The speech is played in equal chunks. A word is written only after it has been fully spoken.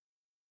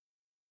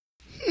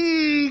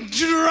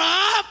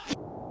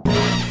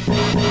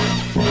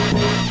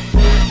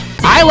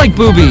I like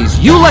boobies.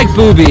 You like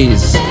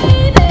boobies.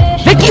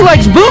 Vicky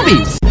likes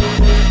boobies.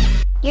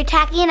 You're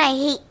tacky and I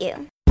hate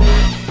you.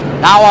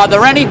 Now, are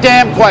there any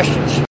damn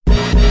questions?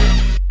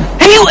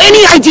 Have you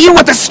any idea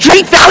what the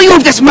street value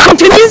of this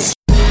mountain is?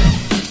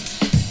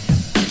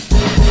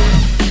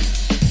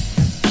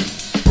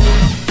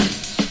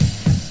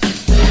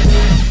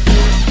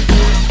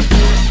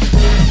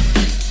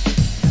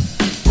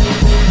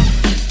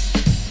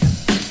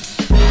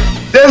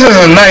 This is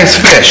a nice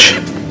fish,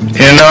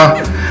 you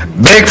know?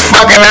 Big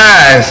fucking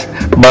eyes,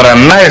 but a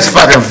nice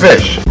fucking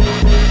fish.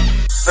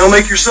 Now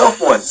make yourself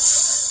one,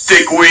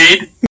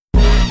 dickweed.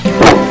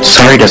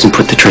 Sorry doesn't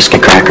put the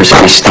Triscuit crackers in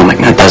my stomach,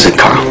 now does it,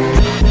 Carl?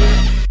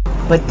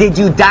 But did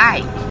you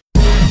die?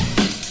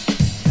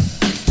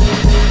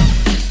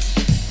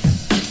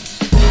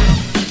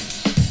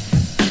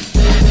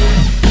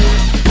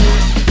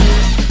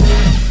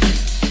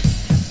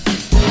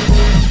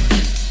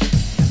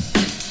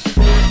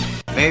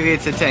 Maybe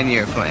it's a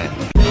 10-year plan.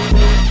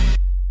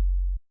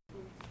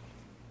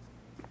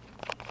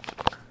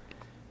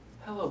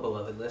 Hello,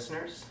 beloved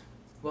listeners.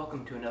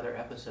 Welcome to another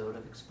episode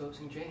of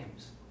Exposing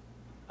James.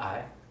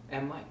 I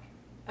am Mike,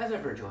 as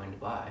ever joined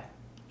by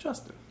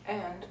Justin.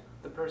 And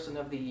the person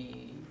of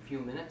the few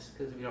minutes,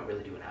 because we don't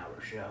really do an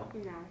hour show.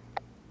 No.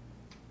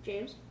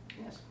 James?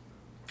 Yes.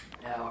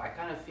 Now, I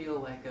kind of feel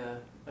like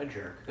a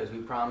jerk, because we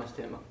promised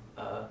him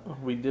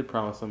we did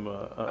promise him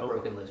a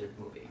Broken Lizard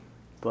movie.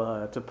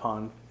 But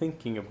upon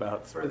thinking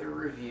about further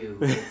review,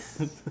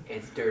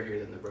 it's dirtier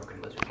than the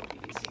Broken Lizard movie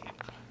he's seen.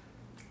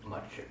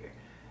 Much sugar.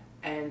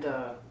 And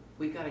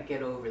we gotta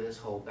get over this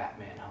whole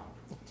Batman hump.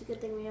 It's a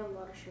good thing we have a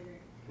lot of sugar.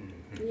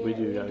 Mm-hmm.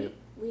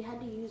 We had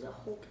to use a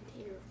whole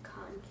container of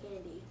cotton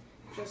candy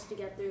just to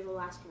get through the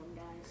last one,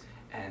 guys.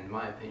 And in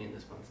my opinion,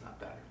 this one's not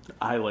better.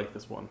 I like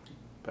this one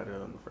better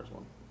than the first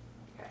one.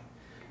 Okay.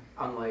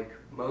 Unlike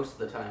most of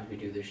the times we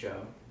do this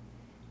show,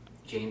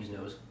 James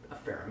knows a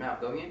fair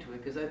amount going into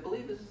it because I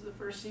believe this is the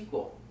first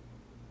sequel.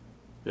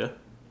 Yeah.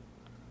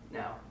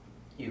 Now,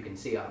 you can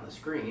see on the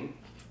screen.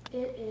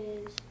 It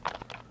is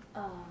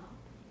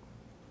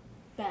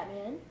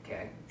Batman.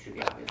 Okay, should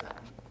be obvious that.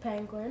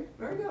 Penguin.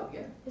 There we go,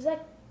 yeah. Is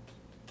that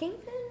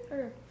Kingpin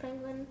or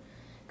Penguin?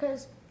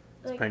 Because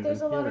Penguin.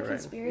 there's a lot of Right.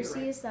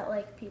 conspiracies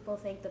that people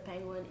think the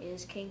Penguin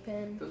is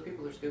Kingpin. Those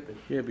people are stupid.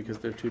 Yeah, because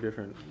they're two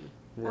different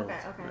worlds.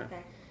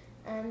 Okay.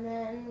 And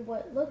then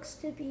what looks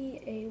to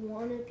be a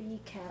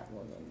wannabe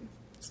Catwoman.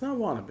 It's not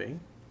wannabe.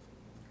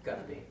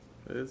 Gotta be.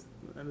 That is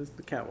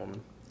the Catwoman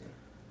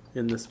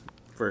in this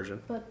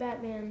version. But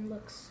Batman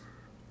looks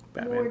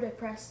more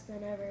depressed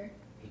than ever.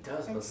 He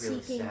does look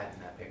really sad in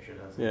that picture,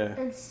 doesn't he? Yeah.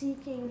 And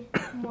seeking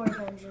more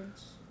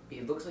vengeance.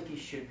 He looks like he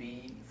should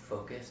be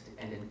focused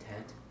and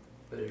intent,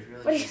 but it's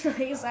really. But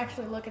he's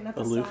actually looking at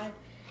the side.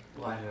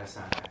 Why did I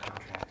sign that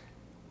contract?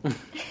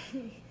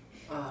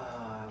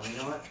 You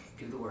know what?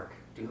 Do the work.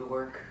 Do the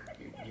work.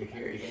 You're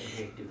here. You're getting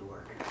paid. Do the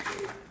work.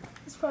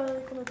 It's probably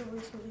like one of the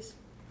worst movies.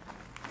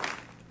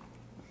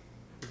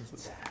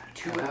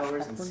 2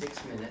 hours and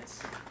 6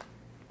 minutes.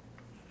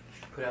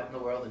 Put out in the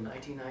world in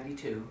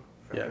 1992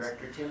 from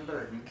director Tim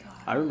Burton. God.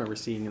 I remember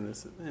seeing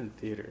this in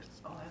theaters.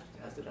 Oh,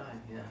 as did I.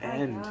 Yeah.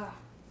 And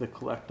the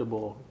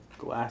collectible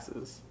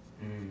glasses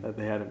that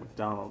they had at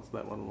McDonald's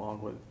that went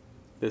along with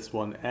this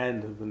one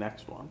and the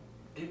next one.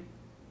 Did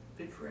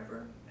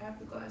Forever have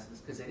the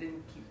glasses? Because they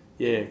didn't keep.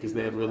 Yeah, because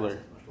they had Riddler.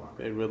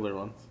 They had Riddler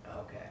ones.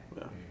 Okay.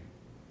 Yeah.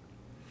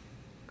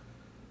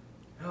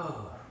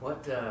 Oh,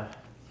 what?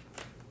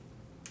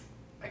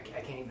 I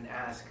can't even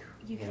ask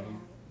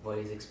him what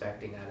he's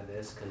expecting out of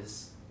this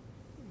because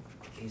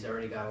he's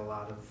already got a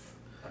lot of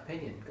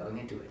opinion going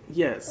into it.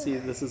 Yeah. See,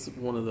 this is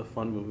one of the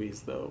fun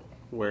movies though,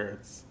 where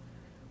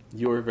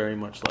you're very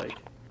much like,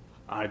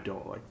 I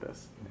don't like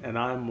this, and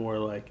I'm more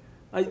like.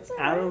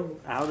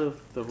 Out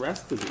of the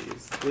rest of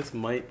these, this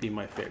might be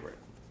my favorite.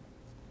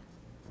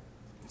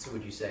 So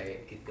would you say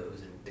it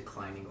goes in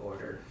declining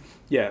order?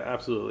 Yeah,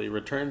 absolutely.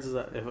 Returns is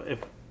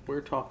if we're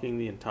talking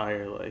the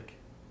entire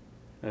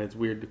and it's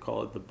weird to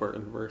call it the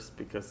Burtonverse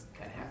because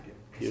kind of have to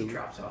because he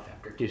drops off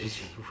after two.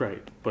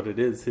 Right, but it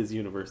is his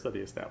universe that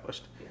he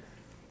established.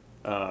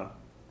 Yeah.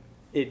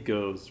 It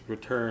goes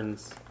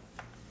Returns,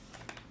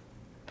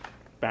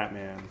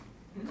 Batman,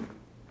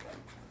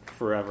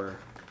 Forever.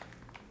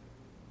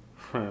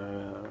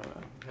 And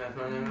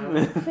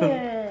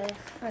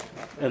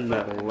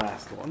that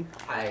last one.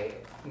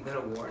 I'm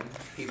going to warn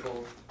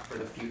people for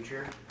the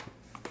future.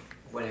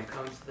 When it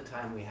comes to the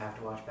time we have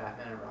to watch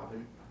Batman and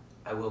Robin,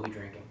 I will be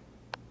drinking.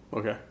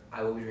 Okay.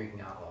 I will be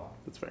drinking alcohol.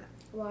 That's fair.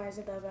 Why is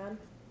it that bad?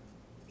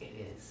 It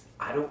is.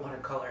 I don't want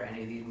to color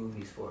any of these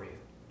movies for you.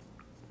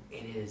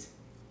 It is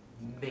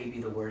maybe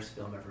the worst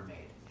film ever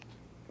made.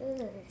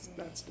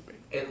 That's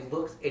debate.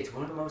 It's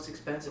one of the most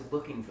expensive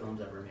looking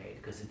films ever made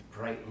because it's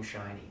bright and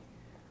shiny.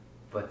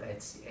 But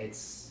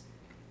it's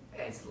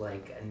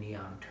like a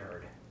neon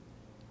turd.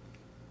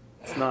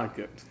 It's not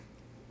good.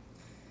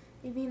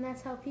 You mean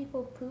that's how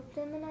people pooped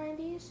in the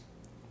 90s?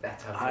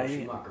 That's how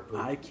Schumacher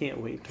pooped. I can't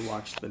wait to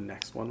watch the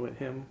next one with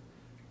him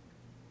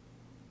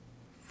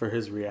for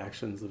his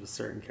reactions of a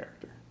certain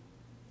character.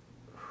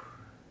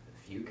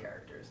 few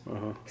characters.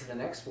 Uh-huh. Because the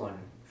next one,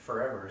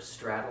 Forever,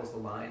 straddles the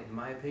line, in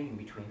my opinion,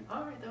 between,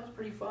 alright, that was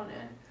pretty fun,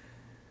 and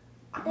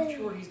I'm not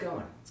sure where he's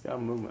going. It's got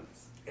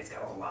moments. It's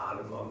got a lot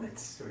of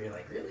moments where you're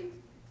like, really?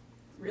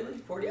 Really?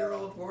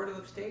 40-year-old ward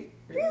of the state?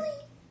 Really?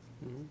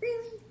 Mm-hmm.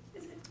 Really?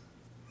 Is it?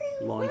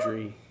 Really?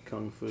 Laundry,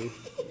 kung fu,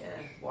 Yeah,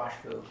 wash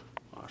fu.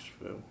 wash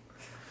fu.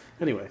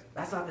 Anyway,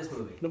 That's not this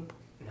movie. nope.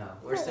 No,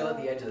 we're still at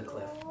the edge of the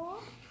cliff.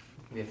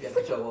 We have yet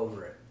to go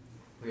over it.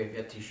 We have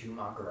yet to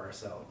Schumacher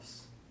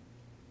ourselves.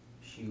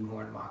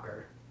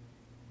 Shoehornmacher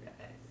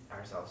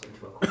ourselves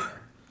into a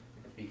corner.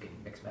 If you can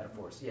mix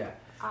metaphors. Yeah.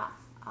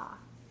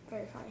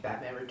 Very funny.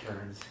 Batman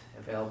Returns,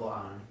 available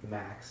on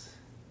Max,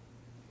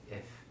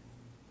 if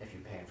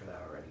you're paying for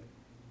that already.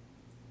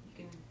 You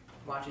can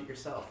watch it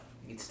yourself.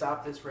 You can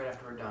stop this right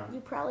after we're done.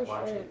 You probably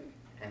watch shouldn't. it,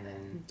 and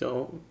then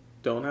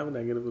Don't have a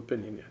negative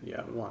opinion yet. You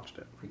haven't watched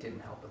it. we didn't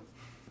help him.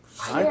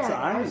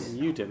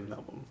 You didn't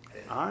help him.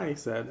 I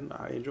said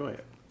I enjoy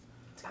it.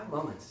 It's got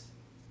moments.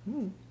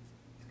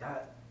 It's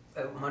got,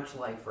 much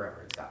like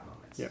Forever, it's got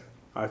moments. Yeah,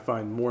 I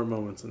find more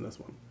moments in this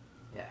one.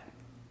 Yeah.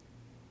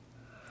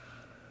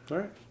 All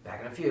right.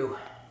 Back in a few.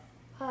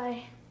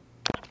 Hi.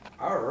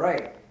 All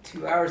right,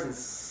 2 hours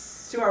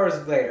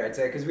later, I'd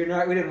say, because we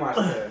didn't watch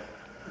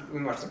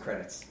the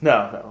credits.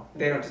 No.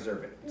 They don't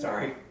deserve it.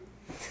 Sorry.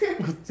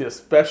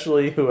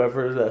 Especially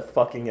whoever the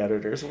fucking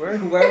editors were.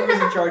 Whoever was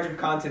in charge of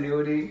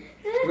continuity,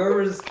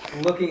 whoever was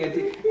looking at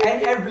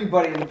and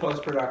everybody in the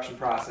post-production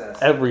process.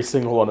 Every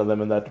single one of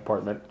them in that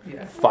department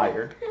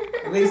fired.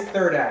 At least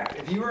third act.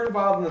 If you were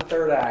involved in the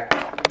third act,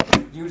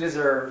 you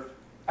deserve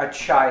a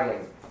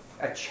chiding,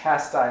 a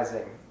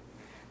chastising.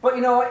 But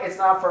you know what? It's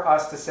not for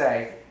us to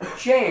say.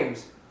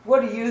 James, what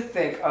do you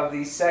think of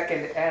the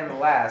second and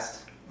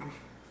last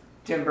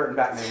Tim Burton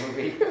Batman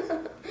movie?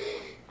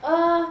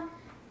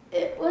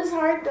 It was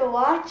hard to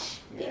watch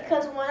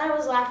because when I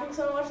was laughing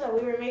so much that we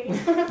were making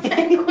fun of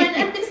Penguin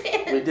and his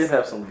hands. We did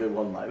have some good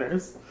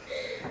one-liners.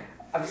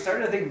 I'm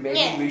starting to think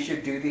maybe we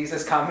should do these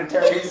as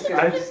commentaries.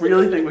 I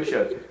really think we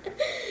should.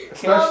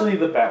 Especially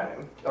the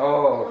Batman.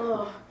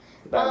 Oh.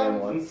 The Batman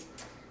ones.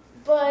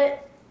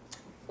 But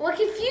what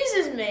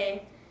confuses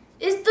me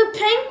is the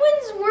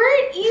Penguins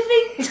weren't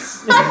even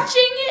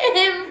touching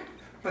him.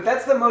 But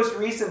that's the most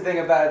recent thing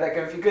about it that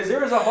confused, because there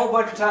was a whole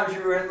bunch of times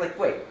you were like,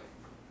 wait,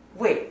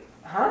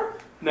 huh?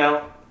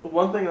 Now,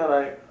 one thing that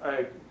I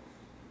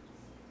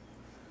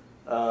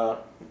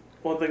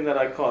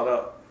caught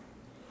up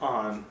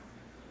on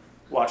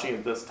watching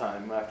it this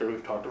time after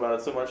we've talked about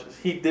it so much is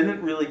he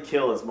didn't really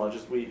kill as much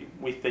as we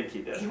think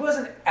he did. He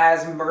wasn't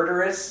as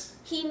murderous.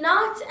 He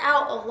knocked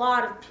out a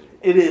lot of people.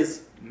 It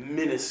is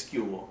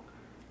minuscule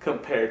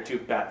compared to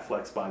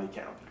Batfleck's body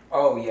count.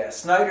 Oh yeah,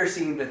 Snyder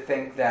seemed to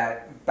think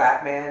that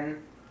Batman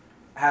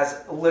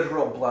has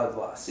literal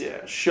bloodlust.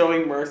 Yeah,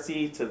 showing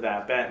mercy to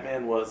that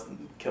Batman was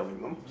killing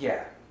them.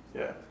 Yeah.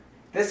 Yeah.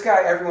 This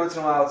guy, every once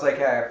in a while, it's like,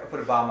 hey, I put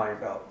a bomb on your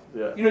belt.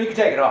 Yeah. You can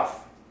take it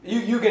off.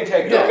 You can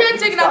take it You off. can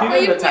take it off, but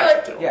you can attach do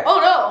it. to him. Yeah.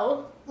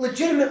 Oh no.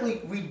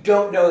 Legitimately, we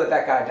don't know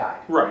that guy died.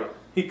 Right.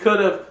 He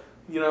could have,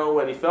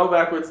 when he fell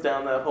backwards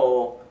down that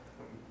hole.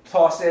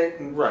 Toss it.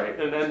 And Right,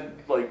 and then,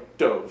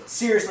 dove.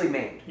 seriously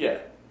maimed. Yeah.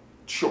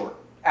 Sure.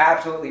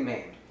 Absolutely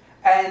maimed.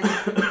 And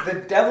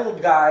the devil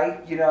guy,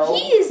 He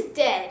is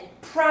dead.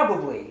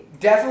 probably.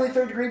 Definitely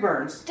third-degree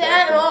burns.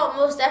 Well,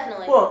 most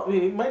definitely. Well,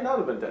 he might not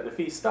have been dead. If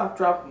he stopped,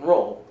 dropped, and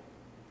rolled,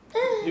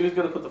 he was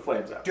going to put the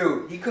flames out.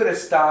 Dude, he could have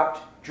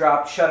stopped,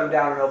 dropped, shut him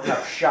down, and opened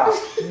up shop.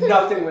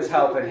 Nothing was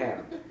helping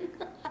him.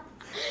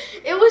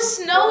 It was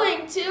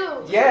snowing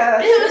too. Yeah,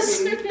 that's It was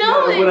it.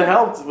 snowing. It would have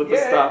helped with the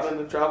Yeah. stopping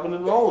and dropping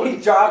and rolling.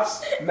 He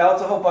drops,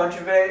 melts a whole bunch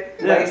of it,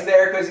 Yeah. lays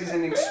there because he's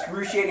in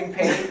excruciating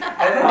pain,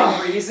 and then he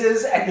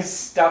freezes and he's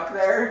stuck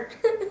there.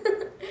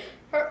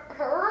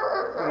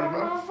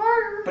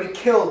 But he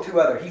killed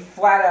he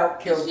flat out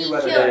killed two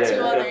other He guys. killed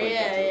two other, definitely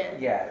yeah.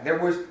 Yeah, there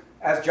was,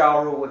 as Ja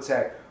Rule would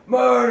say,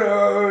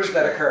 murders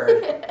that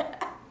occurred.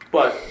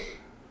 But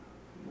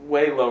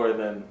way lower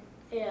than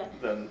Yeah.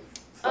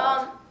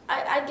 thought.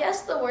 I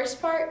guess the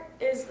worst part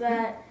is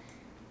that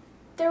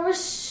there was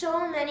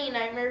so many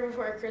Nightmare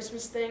Before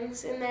Christmas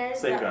things in there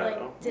Same that guy,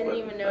 though. didn't But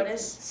even that's-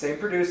 notice. Same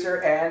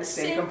producer and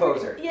same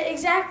composer. Yeah,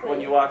 exactly.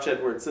 When you watch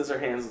Edward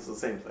Scissorhands, it's the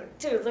same thing.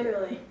 Dude,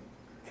 literally.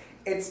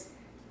 It's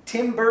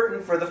Tim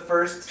Burton for the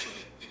first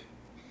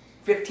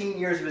 15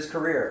 years of his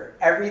career.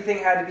 Everything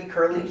had to be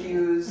curly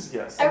cues.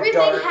 Yes. and Everything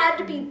dark. had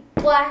to be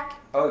black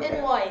Oh, and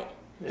yeah. white.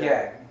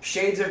 Yeah,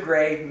 shades of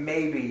gray,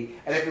 maybe.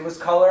 And if it was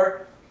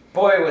color,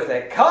 boy with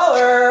it.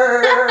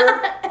 Color!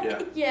 Yeah.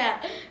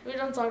 Yeah, we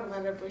don't talk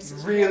about our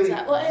voices really,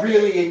 that way.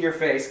 really in your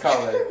face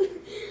color.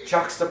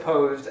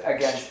 Juxtaposed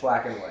against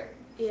black and white.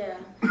 Yeah.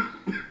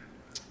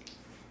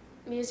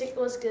 Music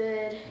was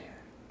good.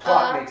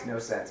 Plot makes no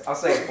sense. I'll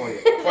say it for you.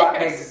 Plot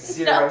makes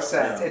zero No.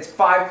 sense. It's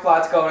 5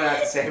 plots going on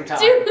at the same time.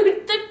 Dude,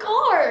 the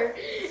car!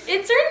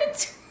 It turned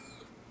into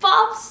a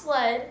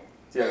bobsled.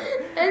 Yeah.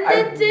 And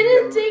I then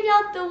didn't take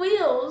out the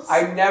wheels.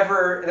 I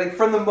never,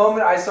 from the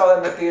moment I saw that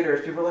in the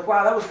theaters, people were like,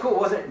 wow, that was cool,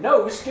 wasn't it? No,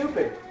 it was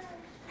stupid.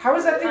 How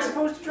is that thing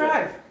supposed to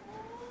drive?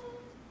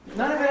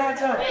 None of it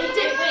adds up. It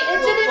didn't make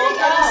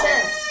any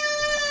sense.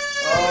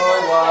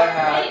 Oh, what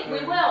happened?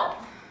 Wait, we will.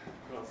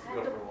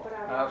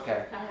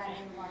 Okay.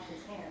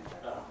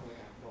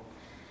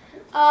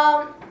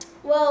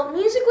 Well,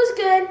 music was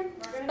good.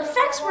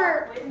 Effects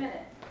were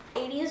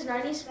 80s,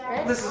 90s,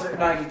 right? This is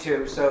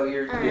 92, so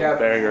you're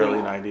Very early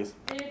 90s.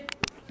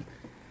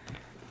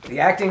 The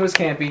acting was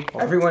campy.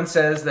 Everyone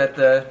says that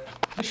the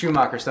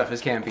Schumacher stuff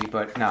is campy,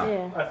 but no.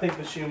 Yeah. I think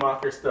the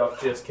Schumacher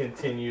stuff just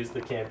continues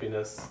the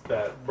campiness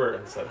that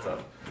Burton sets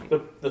up.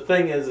 The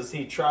thing is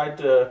he tried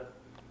to...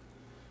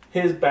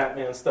 His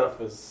Batman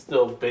stuff is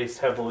still based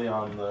heavily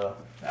on the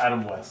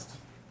Adam West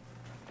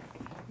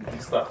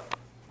stuff.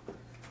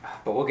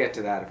 But we'll get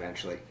to that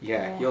eventually.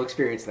 Yeah, you'll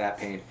experience that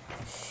pain.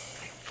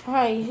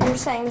 Alright, you're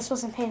saying this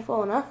wasn't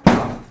painful enough?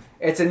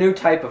 It's a new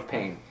type of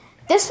pain.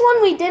 This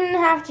one we didn't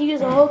have to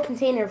use a whole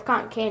container of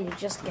cotton candy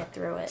just to get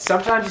through it.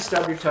 Sometimes you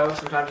stub your toe,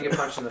 sometimes you get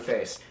punched in the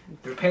face.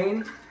 They're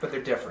pain, but they're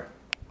different.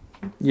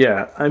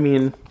 Yeah, I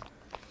mean...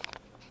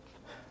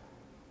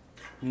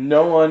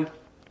 No one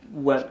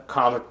went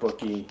comic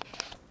booky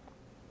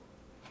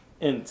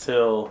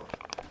until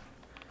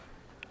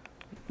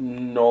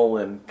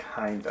Nolan,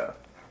 kinda.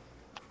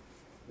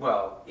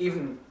 Well,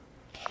 even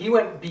he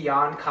went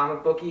beyond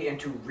comic booky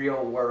into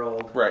real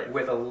world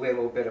with a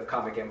little bit of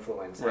comic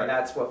influence, and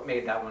that's what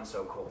made that one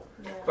so cool.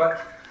 Yeah.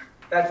 But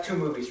that's 2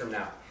 movies from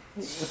now.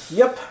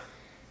 Yep.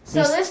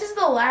 So this is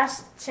the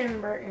last Tim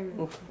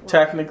Burton.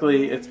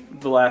 Technically, it's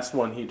the last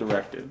one he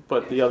directed,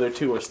 but the other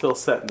 2 are still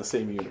set in the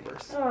same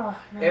universe. Oh,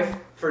 no. If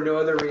for no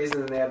other reason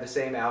than they have the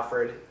same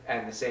Alfred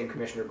and the same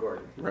Commissioner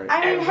Gordon. Right. I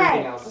mean, Everything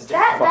hey, else is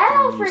that Fucking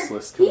Alfred,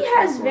 useless he Commissioner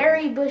has Gordon.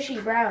 very bushy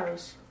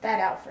brows.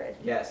 That Alfred.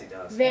 Yes, he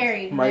does.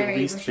 Very, My very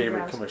least bushy favorite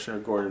brows. Commissioner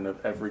Gordon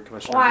of every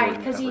Commissioner Why? Gordon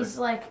Because ever. he's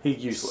like He's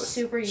useless.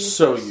 super useless.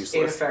 So useless.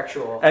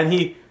 Ineffectual. And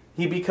he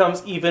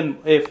becomes even,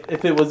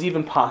 if it was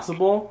even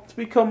possible to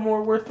become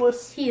more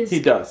worthless, he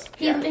does.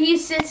 He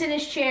sits in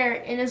his chair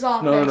in his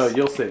office. No,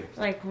 you'll see.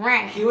 Like,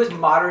 rank. He was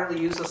moderately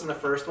useless in the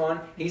first one.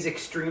 He's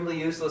extremely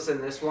useless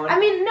in this one. I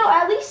mean, no,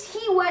 at least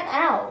he went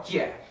out.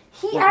 Yeah.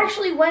 He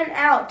actually went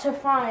out to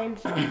find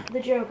the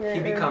Joker.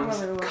 He or becomes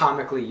whoever it was.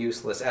 comically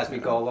useless as we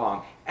go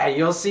along. And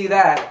you'll see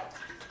that,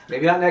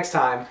 maybe not next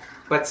time,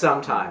 but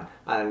sometime,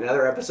 on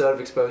another episode of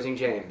Exposing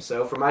James.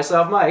 So for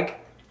myself,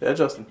 Mike. Yeah,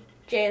 Justin.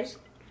 James.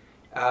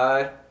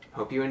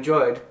 Hope you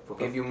enjoyed. We'll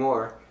give you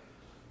more.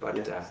 But,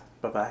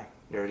 bye-bye.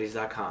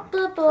 Nerdies.com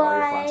Bye-bye. for all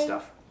your fun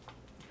stuff.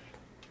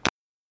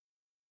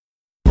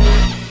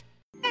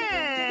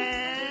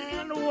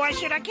 And why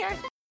should I care?